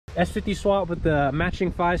S50 swap with the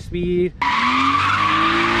matching 5-speed.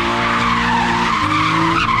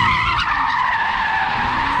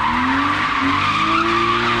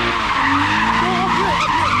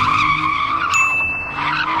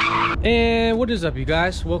 And what is up, you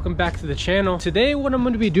guys? Welcome back to the channel. Today what I'm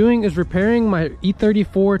going to be doing is repairing my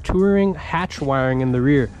E34 touring hatch wiring in the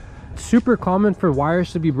rear. It's super common for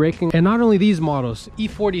wires to be breaking, and not only these models,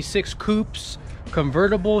 E46 coupes,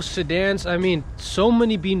 convertibles, sedans. I mean, so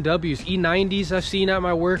many BMWs, E90s I've seen at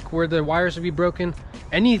my work where the wires will be broken.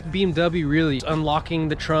 Any BMW really, unlocking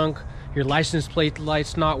the trunk, your license plate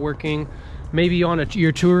light's not working, maybe on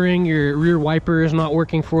your touring, your rear wiper is not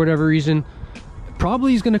working for whatever reason.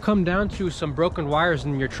 Probably is going to come down to some broken wires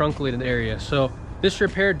in your trunk lid area. So this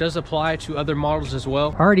repair does apply to other models as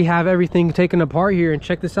well. I already have everything taken apart here, and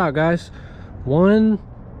check this out, guys. 1,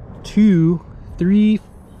 2, 3,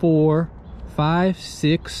 4, 5,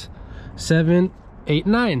 6, 7, 8,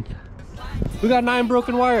 9. We got 9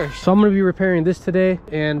 broken wires. So I'm going to be repairing this today,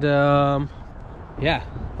 and yeah,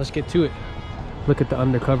 let's get to it. Look at the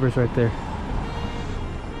undercovers right there.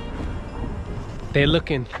 They're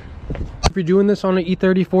looking. If you're doing this on an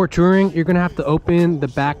E34 touring, you're gonna have to open the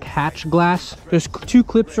back hatch glass. There's 2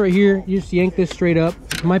 clips right here. You just yank this straight up.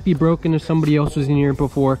 It might be broken if somebody else was in here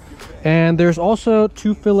before. And there's also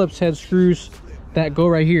 2 Phillips head screws that go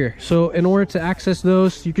right here. So in order to access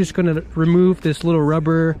those, you're just gonna remove this little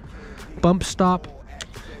rubber bump stop.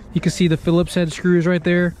 You can see the Phillips head screws right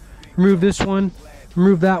there. Remove this one,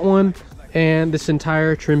 remove that one, and this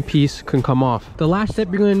entire trim piece can come off. The last step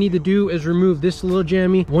you're going to need to do is remove this little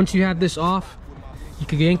jammy. Once you have this off, you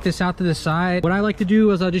can yank this out to the side. What I like to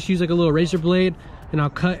do is I'll just use like a little razor blade, and I'll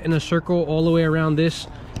cut in a circle all the way around this.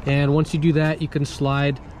 And once you do that, you can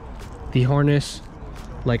slide the harness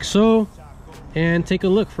like so and take a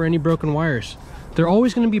look for any broken wires. They're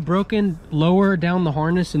always going to be broken lower down the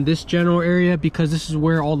harness in this general area, because this is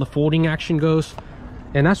where all the folding action goes.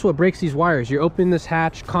 And that's what breaks these wires. You're opening this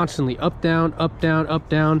hatch constantly, up, down, up, down, up,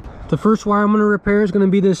 down. The first wire I'm gonna repair is gonna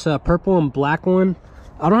be this purple and black one.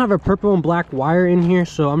 I don't have a purple and black wire in here,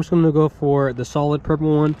 so I'm just gonna go for the solid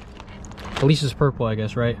purple one. At least it's purple, I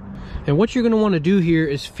guess, right? And what you're gonna wanna do here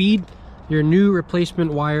is feed your new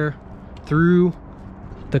replacement wire through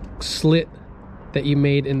the slit that you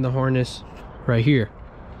made in the harness right here.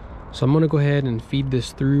 So I'm gonna go ahead and feed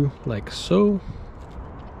this through like so.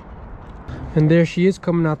 And there she is,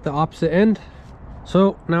 coming out the opposite end.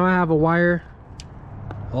 So now I have a wire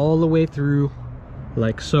all the way through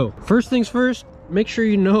like so. First things first, make sure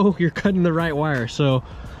you know you're cutting the right wire. So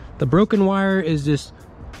the broken wire is just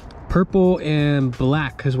purple and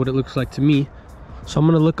black is what it looks like to me. So I'm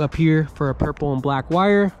gonna look up here for a purple and black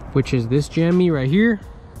wire, which is this jammy right here.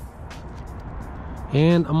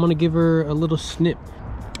 And I'm gonna give her a little snip.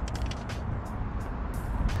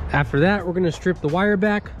 After that, we're gonna strip the wire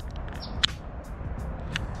back.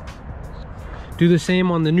 Do the same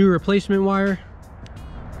on the new replacement wire.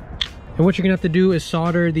 And what you're gonna have to do is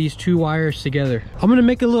solder these 2 wires together. I'm gonna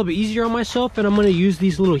make it a little bit easier on myself, and I'm gonna use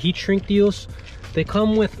these little heat shrink deals. They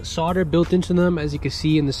come with solder built into them, as you can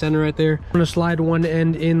see in the center right there. I'm gonna slide one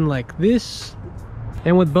end in like this,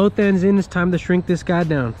 and with both ends in, it's time to shrink this guy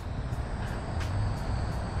down.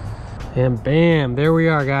 And bam, there we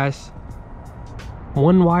are, guys.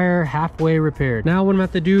 1 wire halfway repaired. Now what I'm gonna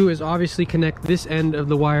have to do is obviously connect this end of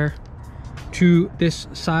the wire to this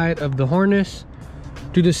side of the harness.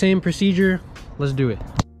 Do the same procedure. Let's do it.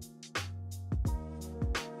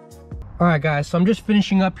 All right, guys, so I'm just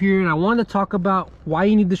finishing up here, and I want to talk about why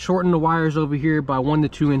you need to shorten the wires over here by 1 to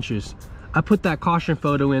 2 inches. I put that caution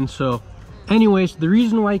photo in. So anyways, the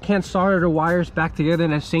reason why you can't solder the wires back together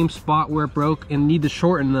in that same spot where it broke and need to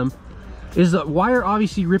shorten them is the wire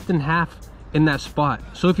obviously ripped in half in that spot.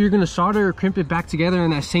 So if you're going to solder or crimp it back together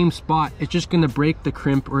in that same spot, it's just going to break the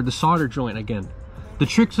crimp or the solder joint again. The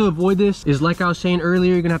trick to avoid this is, like I was saying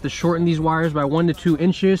earlier, you're going to have to shorten these wires by 1 to 2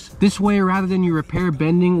 inches. This way, rather than you repair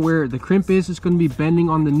bending where the crimp is, it's going to be bending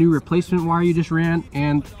on the new replacement wire you just ran,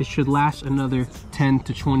 and it should last another 10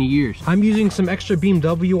 to 20 years. I'm using some extra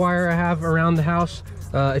BMW wire I have around the house.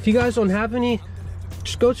 If you guys don't have any,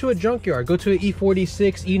 just go to a junkyard. Go to an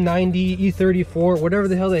E46, E90, E34, whatever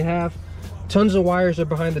the hell they have. Tons of wires are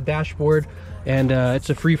behind the dashboard, and it's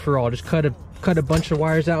a free-for-all. Just cut a bunch of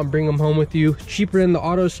wires out and bring them home with you. Cheaper than the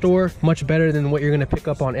auto store, much better than what you're gonna pick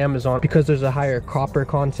up on Amazon, because there's a higher copper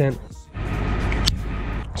content.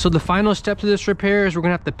 So the final step to this repair is we're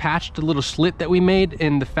gonna have to patch the little slit that we made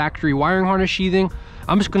in the factory wiring harness sheathing.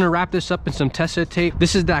 I'm just gonna wrap this up in some Tessa tape.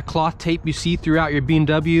 This is that cloth tape you see throughout your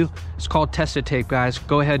BMW. It's called Tessa tape, guys.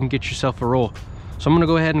 Go ahead and get yourself a roll. So I'm gonna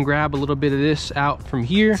go ahead and grab a little bit of this out from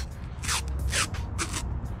here.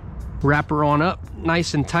 wrap her on up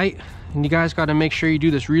nice and tight. And you guys got to make sure you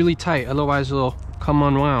do this really tight, otherwise it'll come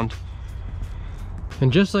unwound.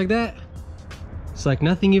 And just like that, it's like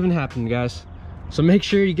nothing even happened, guys. So make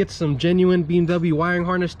sure you get some genuine BMW wiring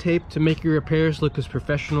harness tape to make your repairs look as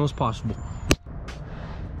professional as possible.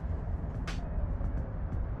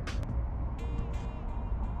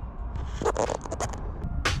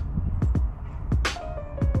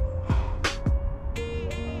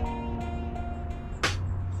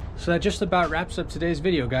 So that just about wraps up today's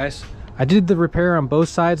video, guys. I did the repair on both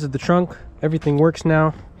sides of the trunk. Everything works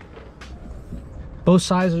now. Both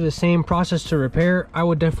sides are the same process to repair. I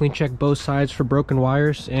would definitely check both sides for broken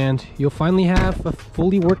wires, and you'll finally have a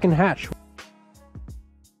fully working hatch.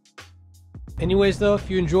 Anyways though, if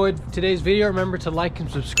you enjoyed today's video, remember to like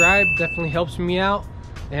and subscribe. Definitely helps me out.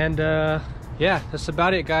 And yeah, that's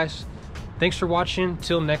about it, guys. Thanks for watching.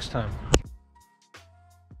 Till next time.